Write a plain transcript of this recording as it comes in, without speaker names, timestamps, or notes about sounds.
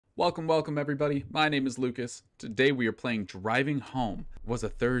Welcome everybody. My name is Lucas. Today we are playing Driving Home. It was a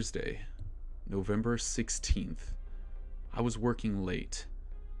Thursday, November 16th. I was working late.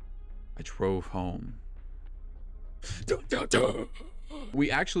 I drove home. We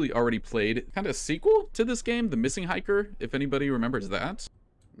actually already played kind of a sequel to this game, The Missing Hiker, if anybody remembers that.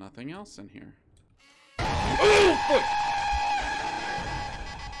 Nothing else in here. Oh, fuck.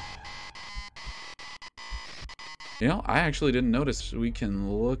 You know, I actually didn't notice we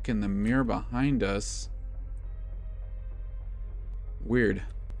can look in the mirror behind us. Weird.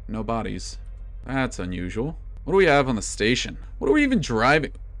 No bodies. That's unusual. What do we have on the station? What are we even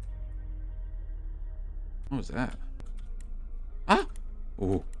driving? What was that? Ah!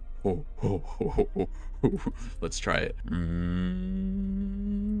 Oh, oh, oh, oh, oh, oh. Let's try it.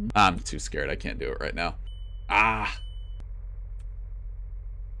 I'm too scared. I can't do it right now. Ah!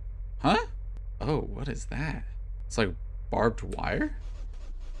 Huh? Oh, what is that? It's like barbed wire?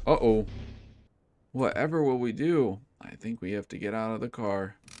 Uh-oh. Whatever will we do? I think we have to get out of the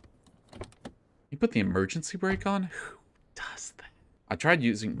car. You put the emergency brake on? Who does that? I tried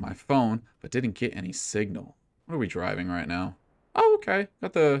using my phone, but didn't get any signal. What are we driving right now? Oh, okay.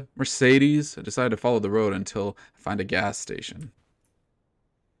 Got the Mercedes. I decided to follow the road until I find a gas station.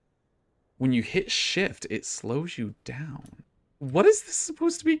 When you hit shift, it slows you down. What is this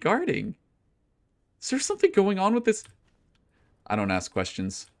supposed to be guarding? Is there something going on with this? I don't ask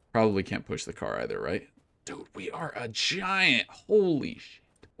questions. Probably can't push the car either, right? Dude, we are a giant. Holy shit.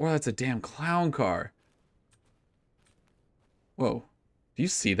 Or that's a damn clown car. Whoa. Do you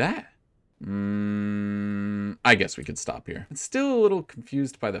see that? I guess we could stop here. I'm still a little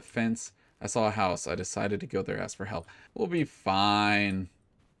confused by the fence. I saw a house. I decided to go there, ask for help. We'll be fine.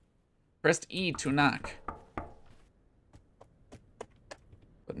 Pressed E to knock.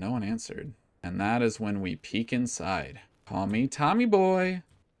 But no one answered. And that is when we peek inside. Call me Tommy Boy.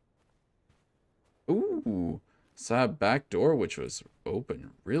 Ooh. Saw a back door which was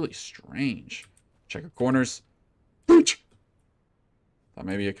open. Really strange. Check our corners. Thought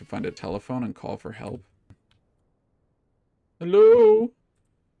maybe I could find a telephone and call for help. Hello?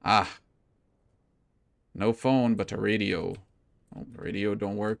 Ah. No phone, but a radio. Oh, the radio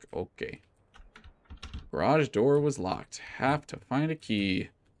don't work? Okay. Garage door was locked. Have to find a key.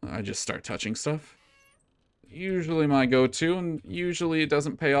 I just start touching stuff. Usually my go-to, and usually it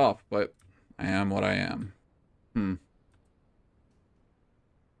doesn't pay off, but I am what I am.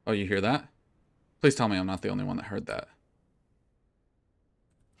 Oh, you hear that? Please tell me I'm not the only one that heard that.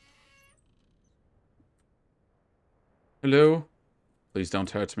 Hello? Please don't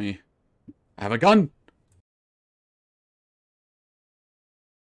hurt me. I have a gun!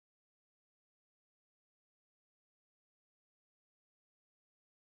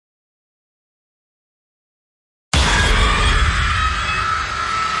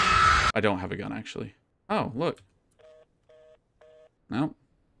 I don't have a gun, actually. Oh, look. Nope.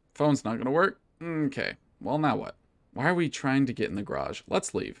 Phone's not gonna work. Okay. Well, now what? Why are we trying to get in the garage?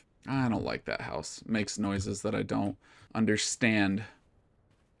 Let's leave. I don't like that house. It makes noises that I don't understand.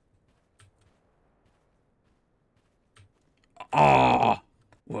 Ah!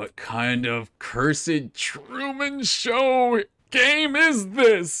 What kind of cursed Truman Show game is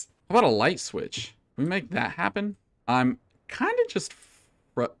this? How about a light switch? Can we make that happen? I'm kind of just...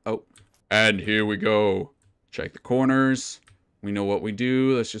 Oh. And here we go. Check the corners. We know what we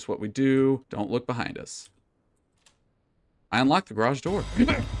do. That's just what we do. Don't look behind us. I unlocked the garage door.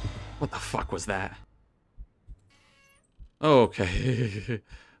 What the fuck was that? Okay.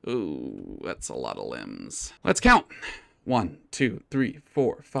 Ooh, that's a lot of limbs. Let's count. 1, 2, 3,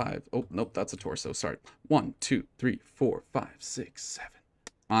 4, 5. Oh, nope, that's a torso. Sorry. 1, 2, 3, 4, 5, 6, 7.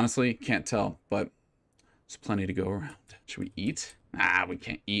 Honestly, can't tell, but there's plenty to go around. Should we eat? Nah, we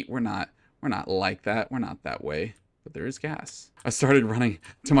can't eat. We're not like that. We're not that way. But there is gas. I started running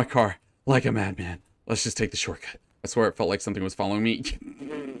to my car like a madman. Let's just take the shortcut. I swear it felt like something was following me.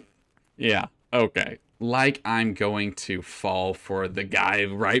 Yeah, okay. Like I'm going to fall for the guy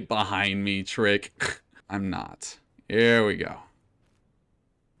right behind me trick. I'm not. Here we go.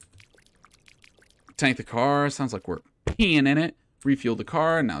 Tank the car. Sounds like we're peeing in it. Refuel the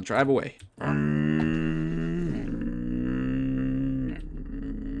car and now drive away.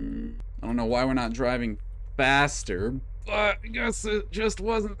 I don't know why we're not driving faster, but I guess it just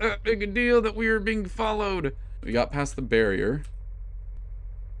wasn't that big a deal that we were being followed. We got past the barrier.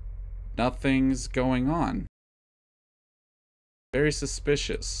 Nothing's going on. Very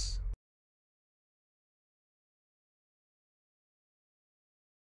suspicious.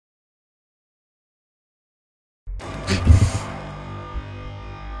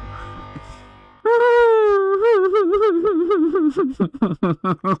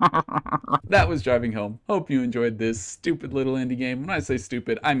 That was Driving Home. Hope you enjoyed this stupid little indie game. When I say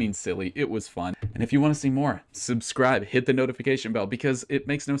stupid, I mean silly. It was fun. And if you want to see more, subscribe, hit the notification bell, because it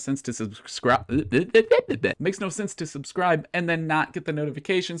makes no sense to subscribe. It makes no sense to subscribe and then not get the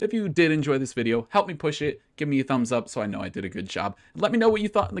notifications. If you did enjoy this video, help me push it. Give me a thumbs up so I know I did a good job. Let me know what you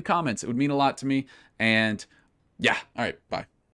thought in the comments. It would mean a lot to me. And yeah, all right, bye.